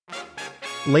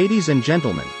Ladies and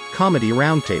gentlemen, Comedy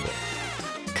Roundtable.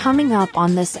 Coming up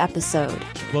on this episode.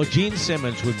 Well, Gene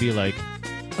Simmons would be like,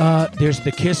 there's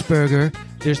the Kiss Burger,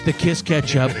 there's the Kiss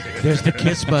Ketchup, there's the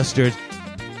Kiss Mustard.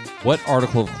 What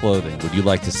article of clothing would you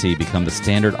like to see become the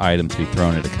standard item to be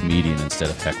thrown at a comedian instead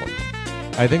of heckling?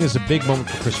 I think it's a big moment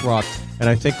for Chris Rock, and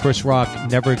I think Chris Rock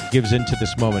never gives in to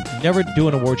this moment. Never do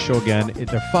an award show again.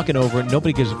 They're fucking over.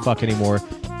 Nobody gives a fuck anymore.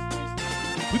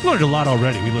 We've learned a lot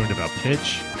already. We learned about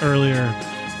pitch earlier.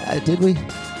 Did we?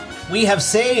 We have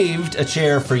saved a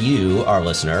chair for you, our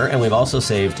listener, and we've also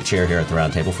saved a chair here at the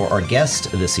round table for our guest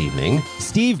this evening,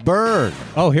 Steve Byrne.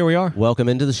 Oh, here we are. Welcome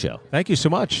into the show. Thank you so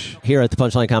much. Here at the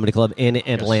Punchline Comedy Club in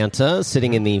Atlanta,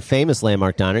 sitting in the famous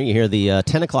Landmark Diner. You hear the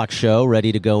 10 o'clock show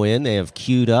ready to go in. They have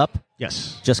queued up.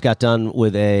 Yes. Just got done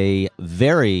with a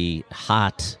very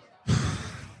hot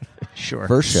Sure.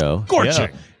 first show.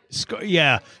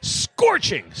 Scorching.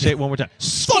 Scorching. Say it one more time.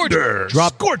 Thunder.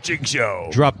 Scorching show.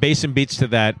 Drop bass and beats to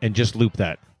that and just loop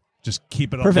that. Just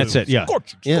keep it on. Perfect. That's it, yeah.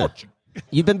 Scorching. Yeah.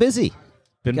 You've been busy.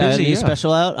 Been Got busy, a new yeah.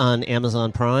 special out on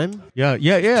Amazon Prime. Yeah.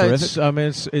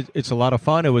 Terrific. It's a lot of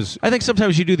fun. I think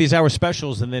sometimes you do these hour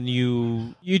specials and then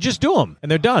you just do them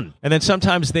and they're done. And then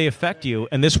sometimes they affect you.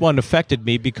 And this one affected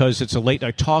me because it's a late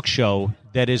night talk show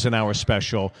that is an hour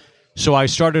special. So I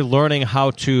started learning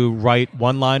how to write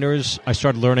one-liners. I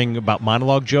started learning about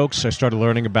monologue jokes. I started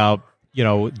learning about,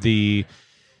 the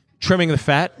trimming the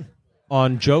fat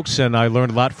on jokes, and I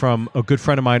learned a lot from a good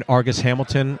friend of mine, Argus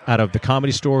Hamilton, out of the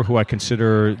Comedy Store, who I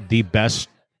consider the best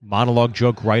monologue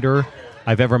joke writer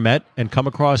I've ever met and come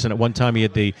across. And at one time, he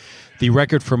had the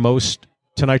record for most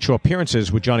Tonight Show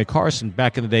appearances with Johnny Carson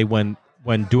back in the day when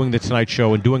doing the Tonight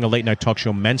Show and doing a late night talk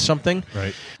show meant something.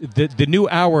 Right. The new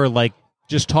hour,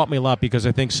 just taught me a lot because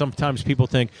I think sometimes people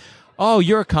think, oh,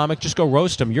 you're a comic, just go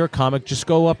roast them. You're a comic, just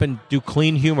go up and do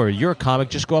clean humor. You're a comic,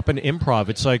 just go up and improv.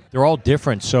 It's like they're all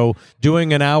different. So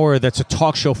doing an hour that's a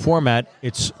talk show format,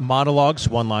 it's monologues,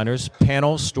 one-liners,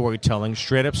 panels, storytelling,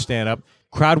 straight-up stand-up,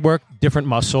 crowd work, different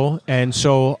muscle. And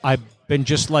so I've been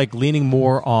just leaning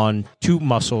more on two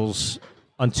muscles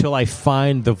until I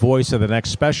find the voice of the next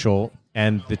special.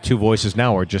 And the two voices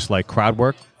now are just crowd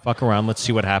work, fuck around, let's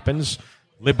see what happens.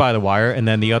 Live by the wire, and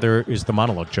then the other is the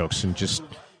monologue jokes and just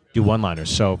do one-liners.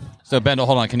 So Bendel,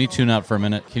 hold on. Can you tune out for a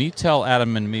minute? Can you tell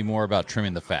Adam and me more about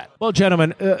trimming the fat? well,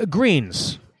 gentlemen,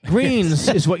 greens. Greens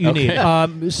is what you Okay.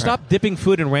 need. Stop dipping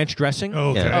food in ranch dressing.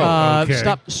 Okay. Yeah. Okay.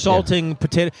 Stop salting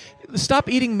potato. Stop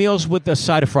eating meals with a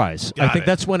side of fries. I Got think it.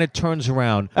 that's when it turns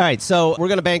around. All right, so we're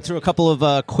going to bang through a couple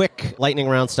of quick lightning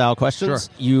round style questions.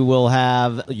 Sure. You will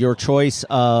have your choice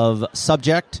of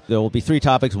subject. There will be 3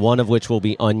 topics, one of which will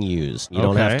be unused. You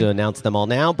don't Okay. have to announce them all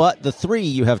now, but the 3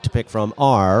 you have to pick from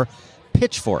are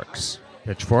pitchforks,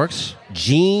 Pitchforks.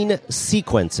 gene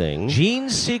sequencing, Gene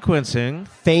sequencing.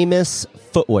 famous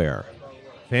footwear.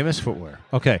 Famous footwear.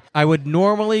 Okay. I would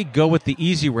normally go with the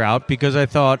easy route because I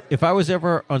thought if I was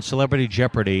ever on Celebrity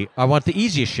Jeopardy, I want the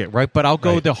easiest shit, right? But I'll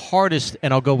go Right. the hardest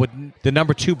and I'll go with the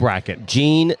number 2 bracket.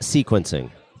 Gene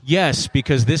sequencing. Yes,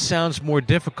 because this sounds more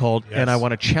difficult Yes. and I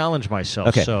want to challenge myself.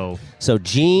 Okay. So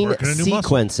Gene Working a new muscle.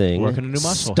 sequencing, Working a new muscle.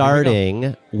 Here we go.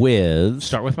 starting with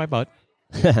start with my butt.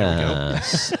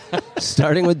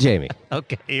 starting with Jamie.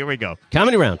 Okay, here we go.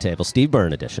 Comedy Roundtable, Steve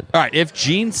Byrne edition. All right. If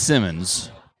Gene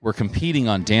Simmons were competing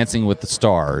on Dancing with the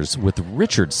Stars with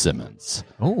Richard Simmons,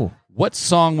 Oh. what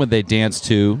song would they dance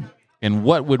to, and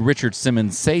what would Richard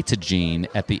Simmons say to Gene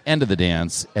at the end of the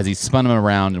dance as he spun him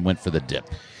around and went for the dip?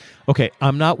 Okay,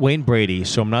 I'm not Wayne Brady,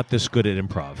 so I'm not this good at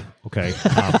improv. Okay,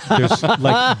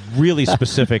 there's really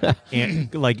specific, and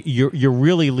you're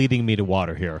really leading me to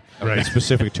water here in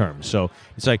specific terms. So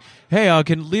it's hey, I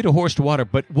can lead a horse to water,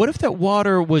 but what if that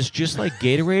water was just like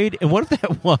Gatorade, and what if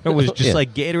that water was just Yeah.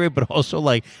 like Gatorade, but also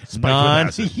with non?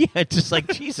 acid. Yeah, just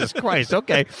Jesus Christ.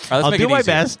 Okay, All right, I'll make do it my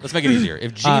easier. best. Let's make it easier.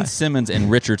 If Gene Simmons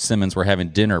and Richard Simmons were having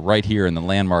dinner right here in the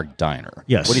Landmark Diner,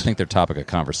 Yes. what do you think their topic of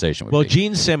conversation would Well, be?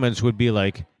 Gene Simmons would be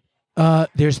like,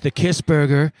 there's the Kiss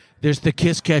Burger, there's the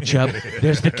Kiss Ketchup,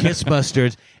 there's the Kiss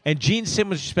Mustard, and Gene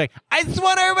Simmons would just be like, I just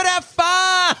want everybody to have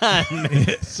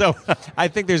fun. So I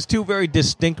think there's 2 very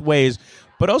distinct ways,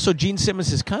 but also Gene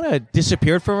Simmons has kind of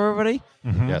disappeared from everybody.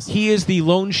 Yes. He is the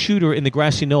lone shooter in the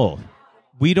grassy knoll.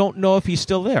 We don't know if he's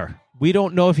still there. We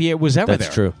don't know if he was ever there.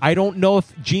 That's true. I don't know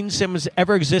if Gene Simmons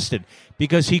ever existed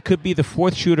because he could be the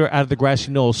 4th shooter out of the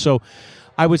grassy knoll. So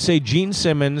I would say Gene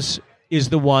Simmons is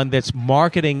the one that's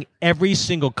marketing every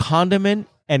single condiment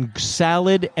and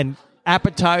salad and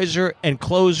appetizer and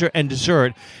closer and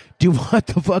dessert. Do you want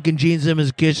the fucking Gene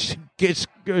Simmons kiss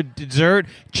dessert,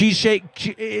 cheese shake?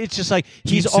 It's just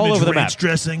he's all over the map.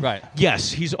 Dressing. Right.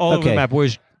 Yes, he's all over the Okay. map.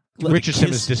 Whereas Richard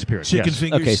Simmons disappeared. Chicken Yes.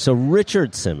 fingers. Okay, so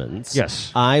Richard Simmons,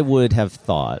 Yes. I would have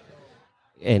thought,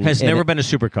 Has never been to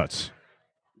Supercuts.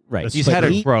 right. He's but had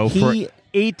it, bro, for he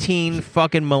 18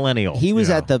 fucking millennial. he was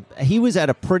Yeah. at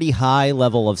a pretty high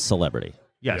level of celebrity.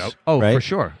 Yes. Yep. Oh, right? for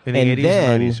sure. In the and 80s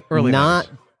then and 90s, early not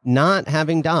 90s. not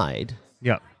having died,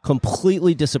 Yeah.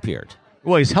 completely disappeared.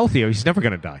 Well, he's healthier. He's never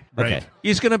going to die. Right. Okay.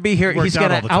 He's going to be here. Worked He's out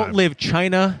going all to the time. outlive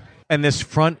China and this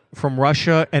front from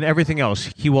Russia and everything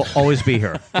else. He will always be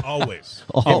here. Always.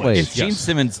 Always. If Gene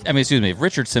Simmons, if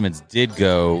Richard Simmons did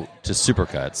go to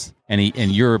Supercuts and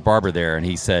you're a barber there and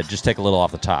he said, just take a little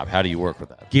off the top, how do you work with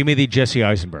that? Give me the Jesse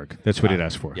Eisenberg. That's what he'd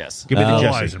ask for. Yes. Give me the Oh.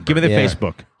 Jesse. Eisenberg. Give me the Yeah.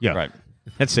 Facebook. Yeah. Right.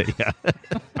 That's it. Yeah.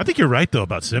 I think you're right though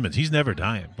about Simmons. He's never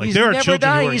dying. Like He's there are never children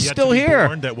dying. who are He's yet still to be here.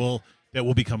 born that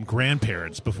will become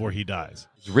grandparents before he dies.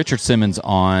 Is Richard Simmons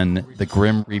on the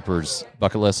Grim Reaper's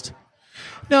bucket list?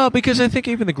 No, because I think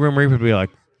even the Grim Reaper would be like,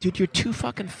 dude, you're too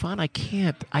fucking fun. I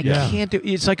can't do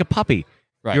it's like a puppy.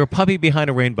 Right. You're a puppy behind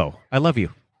a rainbow. I love you.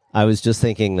 I was just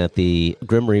thinking that the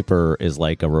Grim Reaper is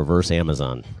like a reverse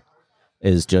Amazon,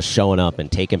 is just showing up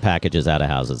and taking packages out of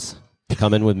houses.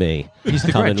 Come in with me. He's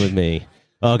the Come in Grinch. with me.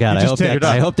 Oh God, You just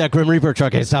I hope that Grim Reaper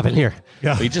truck ain't stopping here.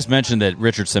 Yeah. Well, you just mentioned that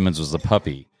Richard Simmons was the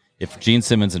puppy. If Gene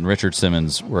Simmons and Richard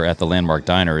Simmons were at the Landmark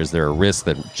Diner, is there a risk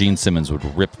that Gene Simmons would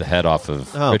rip the head off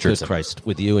of Oh, Richard good Simmons? Christ,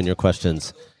 with you and your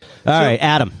questions. All right,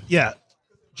 Adam. Yeah.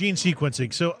 Gene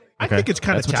sequencing. So I Okay. think it's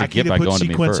kind That's of what you tacky get to by put going to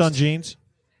me sequence first. on genes.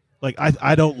 Like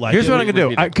I don't like Here's it. what I'm going to do.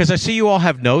 read it. Because I see you all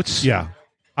have notes. Yeah.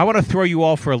 I want to throw you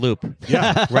all for a loop.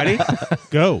 Yeah. Ready?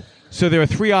 Go. So there are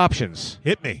three options.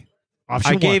 Hit me.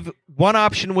 Option I gave one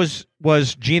option was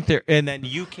gene therapy, and then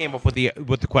you came up with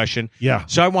the question. Yeah.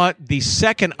 So I want the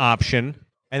second option,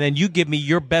 and then you give me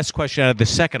your best question out of the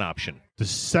second option. The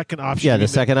second option. Yeah, the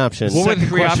second option. What were the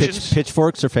three question. options?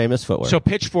 Pitchforks or famous footwear? So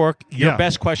pitchfork, your Yeah.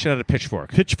 best question out of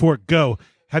pitchfork. Pitchfork, go.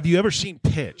 Have you ever seen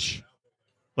pitch?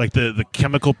 Like the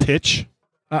chemical pitch?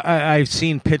 I've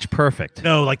seen Pitch Perfect.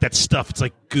 No, like that stuff. It's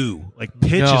like goo. Like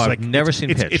pitch No, is I've like never seen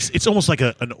it's, pitch. It's almost like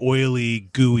an oily,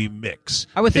 gooey mix.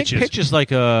 I would think Pitch is- Pitch is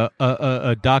like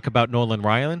a doc about Nolan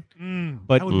Ryan,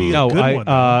 but that would be a no. good one,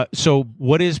 though. So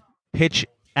what is Pitch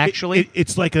actually?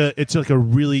 It's like a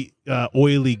really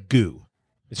oily goo,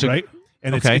 It's a- right?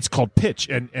 And okay. it's called pitch.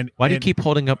 And Why do you and keep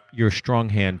holding up your strong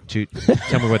hand to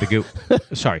tell me where the goop?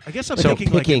 Sorry. I guess I'm So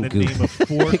thinking like in the picking name of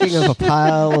forks. Picking up a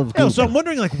pile of No, goop. so I'm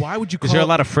wondering like why would you call is there a it-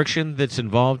 lot of friction that's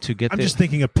involved to get I'm there? just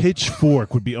thinking a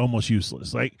pitchfork would be almost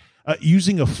useless. Like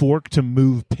using a fork to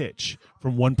move pitch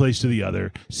from one place to the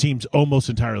other seems almost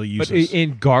entirely But useless.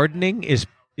 in gardening, is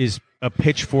a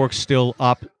pitchfork still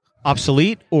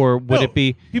obsolete, or would No, it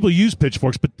be? people use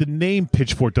pitchforks, but the name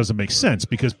pitchfork doesn't make sense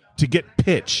because to get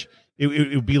pitch, it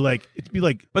would be like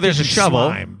But there's a picking shovel,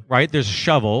 slime. right? There's a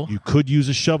shovel, You could use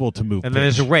a shovel to move, and then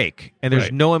there's a pitch. rake, and there's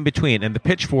Right. no in between. And the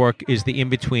pitchfork is the in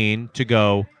between to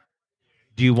go.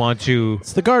 Do you want to?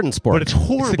 It's the garden sport. But it's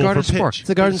horrible It's the garden for sport. pitch. It's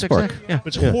the garden It's sport. exact- yeah.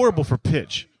 But it's horrible for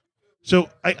pitch. So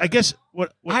I guess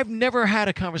what I've never had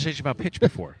a conversation about pitch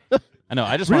before. I know.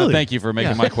 I just want Really? to thank you for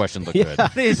making my question look good.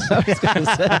 It is.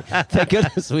 Thank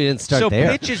goodness we didn't start So there.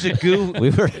 pitch is a goo.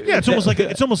 We were. yeah, it's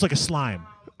almost like a slime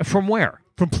From where?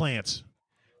 from plants.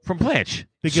 From plants.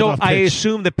 They give So off I pitch.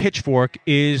 assume the pitchfork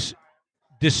is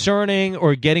discerning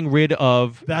or getting rid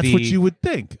of. That's the, what you would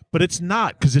think, but it's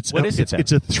not because it's What is it then?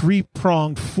 it's a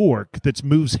 3-pronged fork that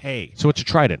moves hay. So it's a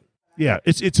trident. Yeah,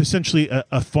 it's essentially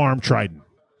a farm trident.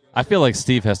 I feel like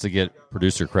Steve has to get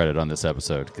producer credit on this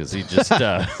episode because he just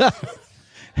Yeah.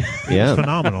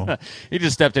 Phenomenal. he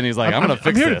just stepped in. He's like, I'm going to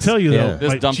fix here this. to tell you Yeah. though,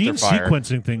 This my dumpster gene fire.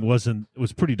 sequencing thing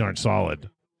was pretty darn solid.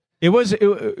 It was.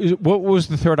 What was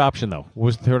the third option though? What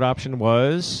was the third option?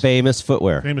 Was Famous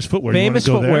footwear. Famous footwear. You wanna famous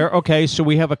go footwear. there? Okay, so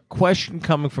we have a question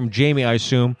coming from Jamie, I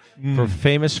assume, for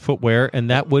famous footwear, and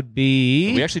that would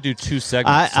be. We actually do 2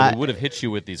 segments, I- so we would have hit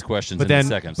you with these questions but in then, the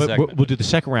second but segment. we'll do the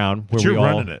second round where you're we all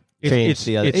running it. Change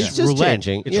the other. It's just roulette.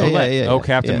 changing. It's Yeah, roulette. yeah, yeah, oh,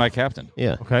 captain, yeah. my captain.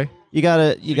 Yeah. Okay. You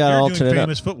gotta You're alternate doing up.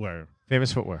 famous footwear.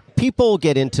 Famous footwear. People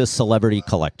get into celebrity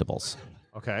collectibles.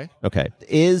 Okay. Okay.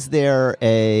 Is there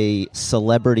a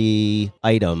celebrity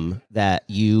item that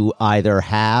you either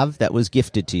have that was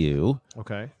gifted to you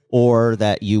Okay. or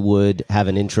that you would have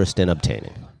an interest in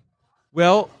obtaining?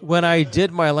 Well, when I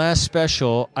did my last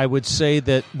special, I would say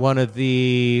that one of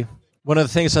the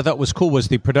things I thought was cool was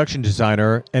the production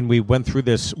designer, and we went through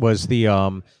this, was the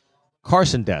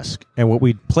Carson desk. And what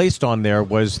we placed on there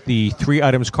was the 3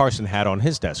 items Carson had on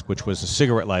his desk, which was a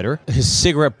cigarette lighter, his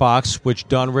cigarette box, which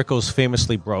Don Rickles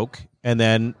famously broke, and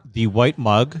then the white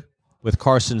mug with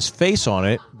Carson's face on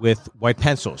it with white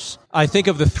pencils. I think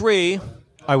of the 3,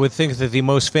 I would think that the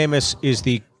most famous is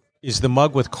the is the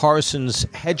mug with Carson's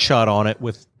headshot on it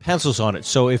with pencils on it.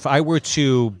 So if I were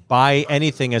to buy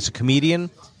anything as a comedian,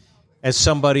 as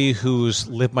somebody who's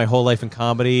lived my whole life in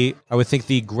comedy, I would think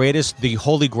the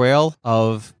holy grail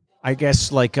of, I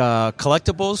guess, like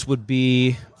collectibles would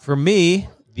be, for me,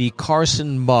 the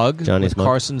Carson mug Johnny's with mug.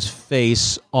 Carson's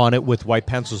face on it with white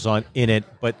pencils in it,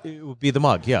 but it would be the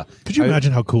mug, yeah. Could you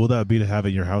imagine how cool that would be to have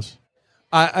at your house?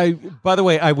 I by the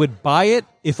way, I would buy it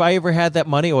if I ever had that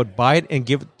money. I would buy it and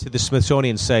give it to the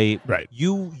Smithsonian and say, Right.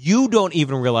 You don't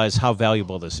even realize how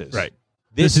valuable this is. Right.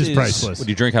 This is priceless. Would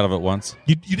you drink out of it once?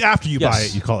 You'd after you buy Yes.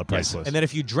 it, you call it Yes. priceless. And then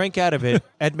if you drink out of it,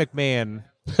 Ed McMahon,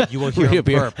 you will hear Real him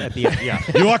beer. burp at the end. Yeah.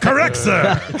 you are correct,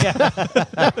 sir.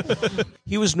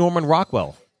 He was Norman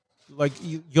Rockwell. Like,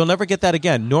 you'll never get that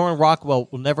again. Norman Rockwell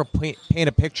will never paint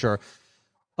a picture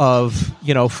of,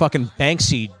 fucking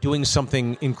Banksy doing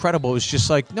something incredible. It's just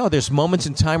like, no, there's moments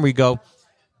in time where you go,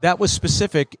 that was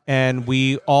specific, and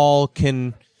we all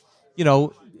can,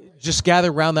 just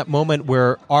gather around that moment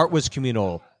where art was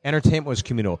communal, entertainment was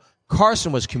communal,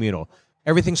 Carson was communal.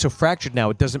 Everything's so fractured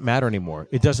now, it doesn't matter anymore.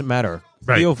 It doesn't matter.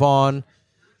 Right. Theo Vaughn,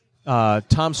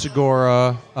 Tom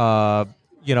Segura,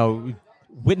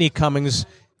 Whitney Cummings.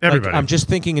 Everybody. I'm just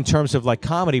thinking in terms of like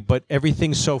comedy, but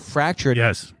everything's so fractured.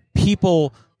 Yes.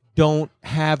 People don't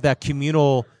have that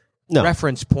communal No.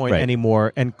 reference point Right.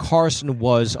 anymore, and Carson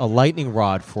was a lightning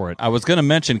rod for it. I was going to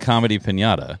mention Comedy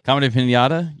Pinata. Comedy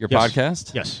Pinata, your Yes.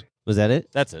 podcast? Yes. Was that it?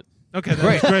 That's it. Okay,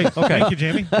 that's great. Okay. Thank you,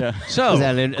 Jamie. So, Was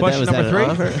that an- question that was number that 3. an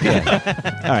offer?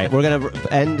 Yeah. All right, we're going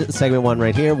to end segment 1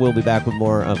 right here. We'll be back with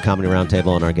more of Comedy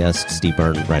Roundtable and our guest, Steve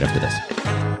Byrne, right after this.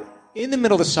 In the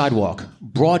middle of the sidewalk,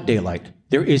 broad daylight,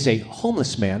 there is a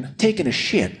homeless man taking a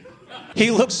shit.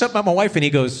 He looks up at my wife and he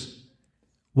goes,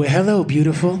 "Well, hello,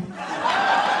 beautiful."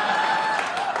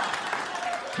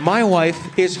 My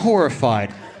wife is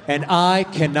horrified, and I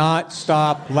cannot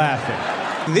stop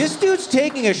laughing. This dude's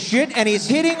taking a shit and he's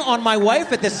hitting on my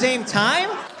wife at the same time?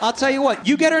 I'll tell you what,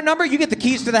 you get her number, you get the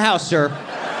keys to the house, sir.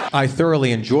 I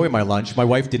thoroughly enjoy my lunch. My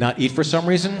wife did not eat for some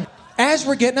reason. As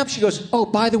we're getting up, she goes, "Oh,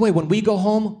 by the way, when we go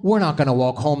home, we're not going to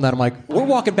walk home." Then I'm like, "We're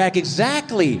walking back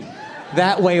exactly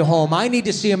that way home. I need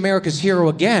to see America's hero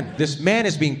again." This man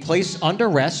is being placed under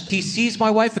arrest. He sees my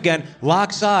wife again,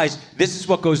 locks eyes. This is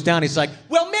what goes down. He's like,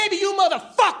 "Well, maybe you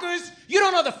motherfuckers, you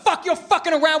don't know the fuck you're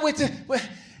fucking around with."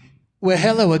 Well,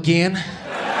 hello again.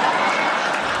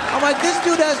 I'm like, this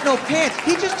dude has no pants.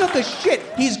 He just took a shit.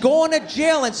 He's going to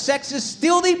jail, and sex is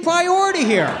still the priority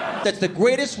here. That's the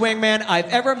greatest wingman I've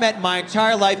ever met in my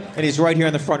entire life, and he's right here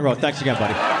in the front row. Thanks again,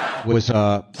 buddy. Was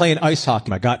playing ice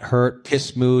hockey. I got hurt,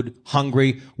 piss mood,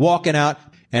 hungry, walking out,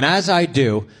 and as I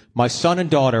do, my son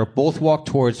and daughter both walked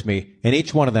towards me, and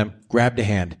each one of them grabbed a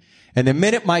hand. And the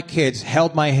minute my kids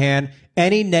held my hand,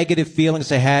 any negative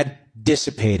feelings I had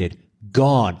dissipated,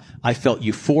 gone. I felt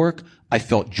euphoric. I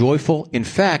felt joyful. In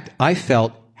fact, I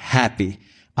felt happy.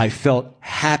 I felt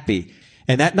happy.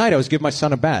 And that night, I was giving my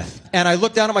son a bath. And I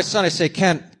looked down at my son. I said,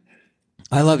 "Ken,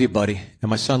 I love you, buddy." And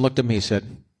my son looked at me and said,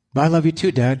 "I love you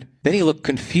too, Dad." Then he looked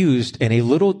confused, and a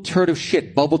little turd of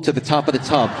shit bubbled to the top of the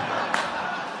tub.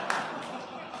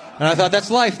 And I thought,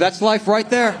 that's life. That's life right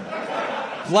there.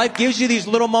 Life gives you these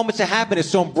little moments of happiness,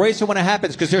 so embrace it when it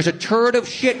happens, because there's a turd of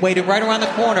shit waiting right around the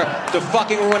corner to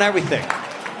fucking ruin everything.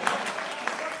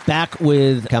 Back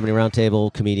with Comedy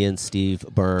Roundtable comedian Steve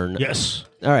Byrne. Yes.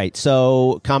 All right,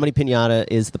 so Comedy Pinata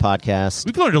is the podcast.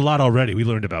 We've learned a lot already. We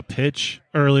learned about pitch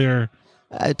earlier.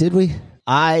 Did we?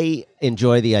 I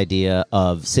enjoy the idea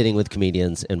of sitting with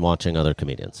comedians and watching other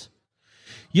comedians.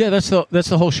 Yeah, that's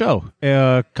the whole show,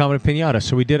 Comedy Pinata.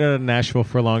 So we did it in Nashville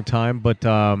for a long time, but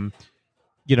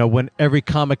when every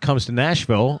comic comes to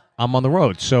Nashville, I'm on the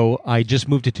road. So I just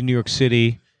moved it to New York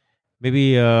City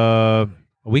maybe a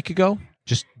week ago.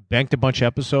 Just banked a bunch of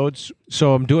episodes.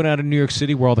 So I'm doing it out of New York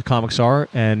City where all the comics are,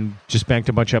 and just banked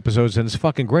a bunch of episodes, and it's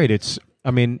fucking great.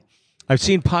 I've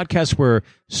seen podcasts where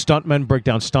stuntmen break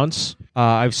down stunts.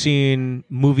 I've seen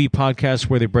movie podcasts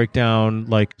where they break down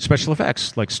like special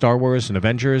effects, like Star Wars and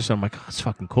Avengers. I'm like, oh, that's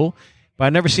fucking cool. But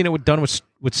I've never seen it done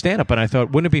with stand-up, and I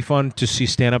thought, wouldn't it be fun to see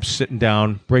stand-up sitting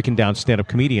down, breaking down stand-up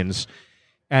comedians?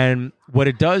 And what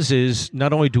it does is,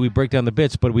 not only do we break down the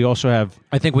bits, but we also have,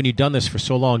 I think when you've done this for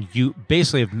so long, you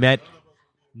basically have met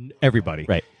everybody.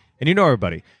 Right. And you know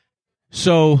everybody.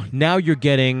 So now you're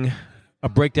getting a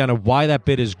breakdown of why that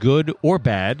bit is good or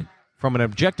bad from an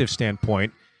objective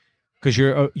standpoint, because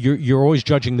you're always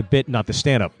judging the bit, not the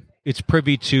stand-up. It's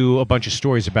privy to a bunch of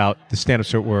stories about the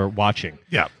stand-ups that we're watching.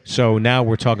 Yeah. So now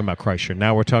we're talking about Kreischer.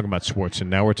 Now we're talking about Swartzen.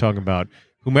 Now we're talking about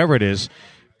whomever it is.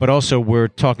 But also, we're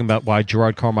talking about why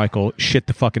Gerard Carmichael shit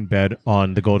the fucking bed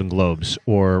on the Golden Globes,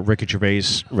 or Ricky Gervais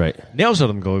nails it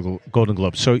on the Golden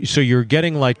Globes. So you're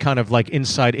getting like kind of like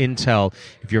inside intel,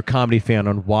 if you're a comedy fan,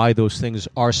 on why those things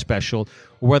are special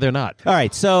or whether or not. All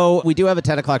right, so we do have a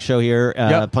 10 o'clock show here,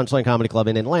 Punchline Comedy Club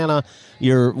in Atlanta.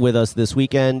 You're with us this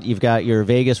weekend. You've got your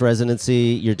Vegas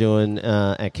residency. You're doing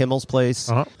at Kimmel's Place.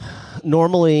 Uh-huh.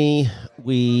 Normally,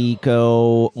 we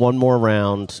go one more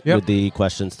round with the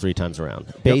questions 3 times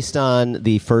around. Based on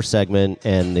the first segment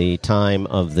and the time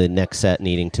of the next set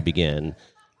needing to begin,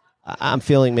 I'm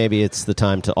feeling maybe it's the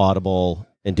time to audible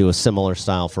and do a similar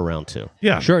style for round 2.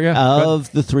 Yeah. Sure, yeah.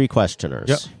 Of the 3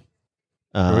 questioners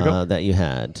that you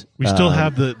had. We still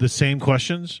have the same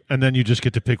questions, and then you just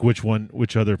get to pick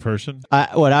which other person.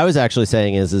 What I was actually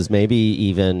saying is maybe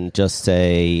even just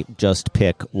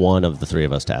pick one of the 3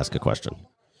 of us to ask a question.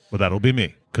 Well, that'll be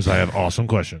me, because I have awesome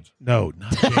questions. No,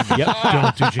 not Jamie.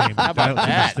 Don't do Jamie. That's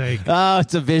a mistake. Oh,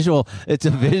 it's a visual. It's a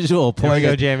visual point. There we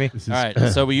go, Jamie. All right,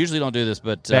 so we usually don't do this,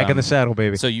 but back in the saddle,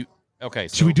 baby. So you okay?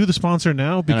 So, should we do the sponsor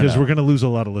now, because we're going to lose a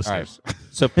lot of listeners? All right.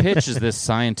 So pitch is this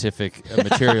scientific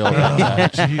material.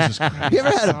 Jesus Christ! You ever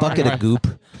had a bucket of goop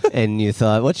and you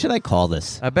thought, what should I call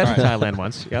this? I bet in Thailand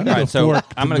once. Yeah. I need All right, a so fork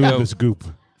I'm to gonna move go this goop.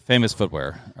 famous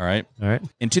footwear. All right.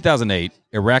 In 2008,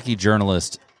 Iraqi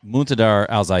journalist Muntadar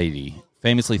al-Zaidi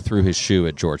famously threw his shoe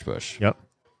at George Bush. Yep.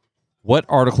 What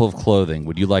article of clothing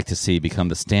would you like to see become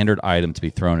the standard item to be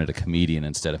thrown at a comedian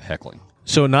instead of heckling?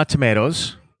 So not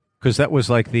tomatoes, because that was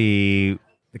like the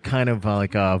kind of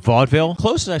like vaudeville.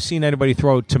 Closest I've seen anybody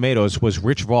throw tomatoes was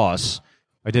Rich Voss.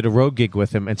 I did a road gig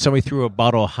with him, and somebody threw a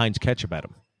bottle of Heinz ketchup at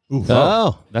him. Oof.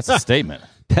 Oh, That's a statement.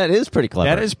 that is pretty clever.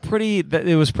 That is pretty.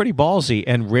 It was pretty ballsy,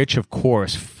 and Rich, of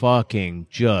course, fucking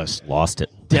just Lost it.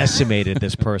 decimated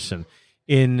this person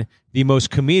in the most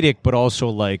comedic, but also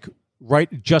like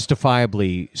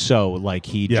justifiably so. Like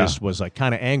he just was like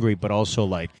kind of angry, but also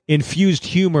like infused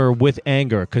humor with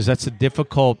anger, because that's a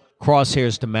difficult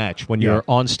crosshairs to match when you're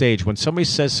on stage. When somebody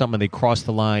says something, they cross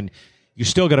the line. You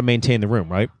still got to maintain the room,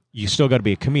 right? You still got to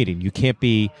be a comedian. You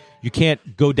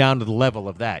can't go down to the level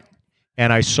of that.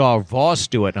 And I saw Voss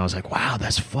do it, and I was like, wow,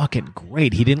 that's fucking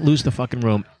great. He didn't lose the fucking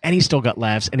room, and he still got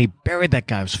laughs, and he buried that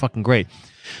guy. It was fucking great.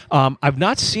 I've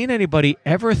not seen anybody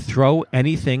ever throw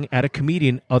anything at a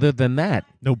comedian other than that.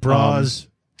 No bras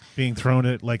being thrown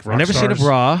at like rock I've never stars. seen a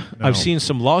bra. No. I've seen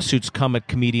some lawsuits come at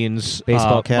comedians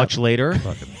Baseball cap? much later.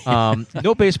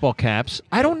 No baseball caps.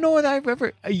 I don't know that I've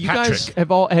ever. You Hat guys trick.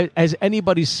 have all. Has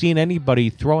anybody seen anybody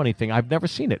throw anything? I've never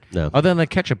seen it. No. Other than the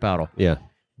ketchup battle. Yeah.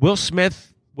 Will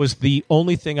Smith was the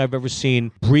only thing I've ever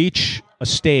seen breach a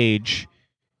stage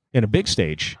in a big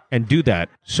stage and do that.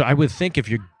 So I would think if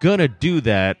you're gonna do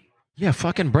that,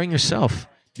 fucking bring yourself.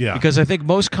 Yeah. Because I think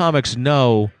most comics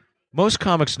know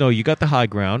you got the high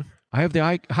ground. I have the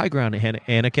high ground,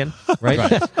 Anakin,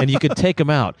 right? And you could take him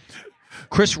out.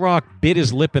 Chris Rock bit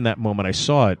his lip in that moment. I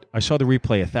saw it. I saw the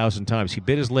replay 1,000 times. He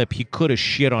bit his lip. He could have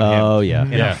shit on him. Oh, yeah.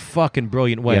 In a fucking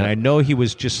brilliant way. Yeah. And I know he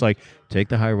was just like, take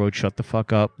the high road, shut the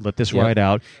fuck up, let this ride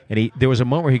out. And there was a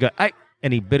moment where he got,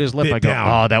 and he bit his lip. Bit I go,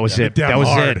 down. oh, that was it. Bit down That was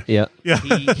hard. it.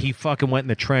 Yeah. He fucking went in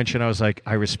the trench, and I was like,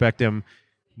 I respect him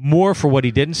more for what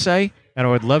he didn't say, and I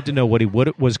would love to know what he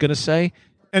was going to say.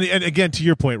 And again, to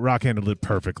your point, Rock handled it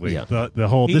perfectly. Yeah. The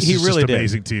whole this he is really just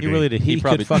amazing did. TV. He really did. He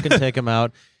probably- could fucking take him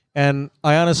out. And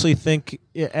I honestly think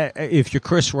if you're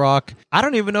Chris Rock, I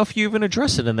don't even know if you even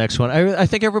address it in the next one. I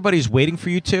think everybody's waiting for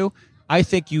you to. I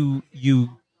think you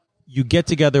get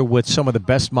together with some of the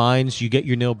best minds. You get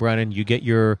your Neil Brennan. You get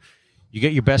your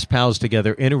best pals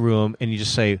together in a room, and you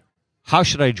just say, how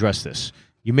should I address this?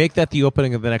 You make that the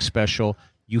opening of the next special.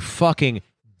 You fucking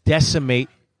decimate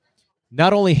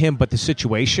not only him, but the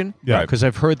situation. Yeah. Because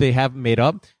I've heard they haven't made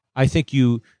up. I think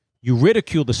you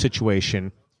ridicule the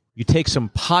situation. You take some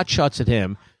pot shots at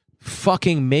him,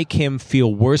 fucking make him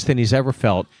feel worse than he's ever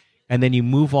felt, and then you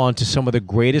move on to some of the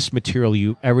greatest material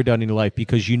you've ever done in your life,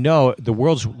 because you know the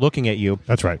world's looking at you.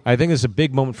 That's right. I think it's a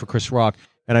big moment for Chris Rock,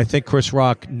 and I think Chris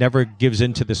Rock never gives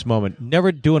into this moment.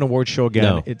 Never do an award show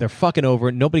again. No. They're fucking over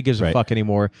it. Nobody gives a fuck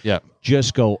anymore. Yeah.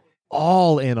 Just go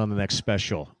all in on the next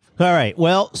special. All right.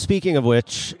 Well, speaking of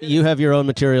which, you have your own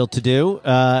material to do.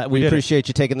 We appreciate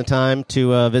you taking the time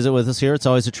to visit with us here. It's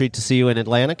always a treat to see you in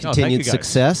Atlanta. thank Continued you guys.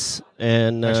 success.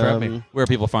 And Thanks for having me. Where are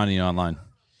people finding you online?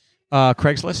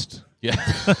 Craigslist. Yeah.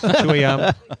 2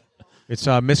 a.m. It's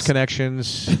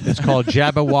Misconnections. It's called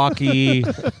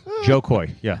Jabberwocky Joe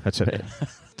Coy. Yeah, that's it.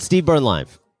 Steve Byrne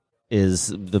Live is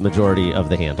the majority of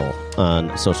the handle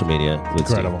on social media with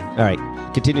Incredible. Steve. All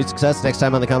right. Continued success next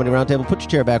time on the Comedy Roundtable. Put your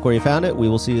chair back where you found it. We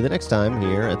will see you the next time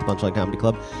here at the Punchline Comedy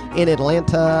Club in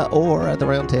Atlanta or at the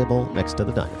Roundtable next to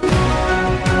the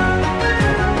diner.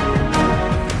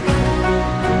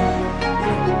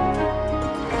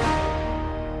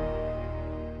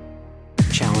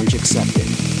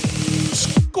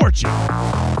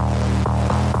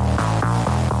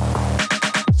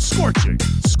 Scorching.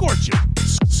 Scorching.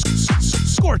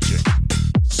 Scorching.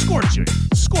 Scorching. Scorching.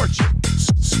 Scorching.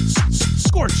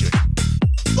 Scorching.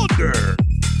 Thunder.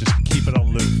 Just keep it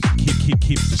on loop.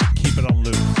 Just keep it on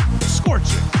loop.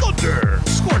 Scorching. Thunder.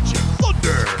 Scorching.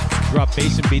 Thunder. Drop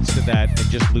bass and beats to that and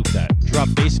just loop that. Drop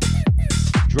bass.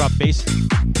 Drop bass.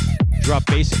 Drop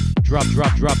bass. Drop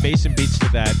bass and beats to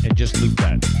that and just loop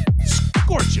that.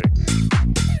 Scorching.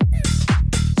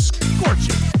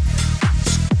 Scorching.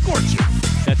 Scorching.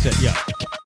 That's it. Yeah.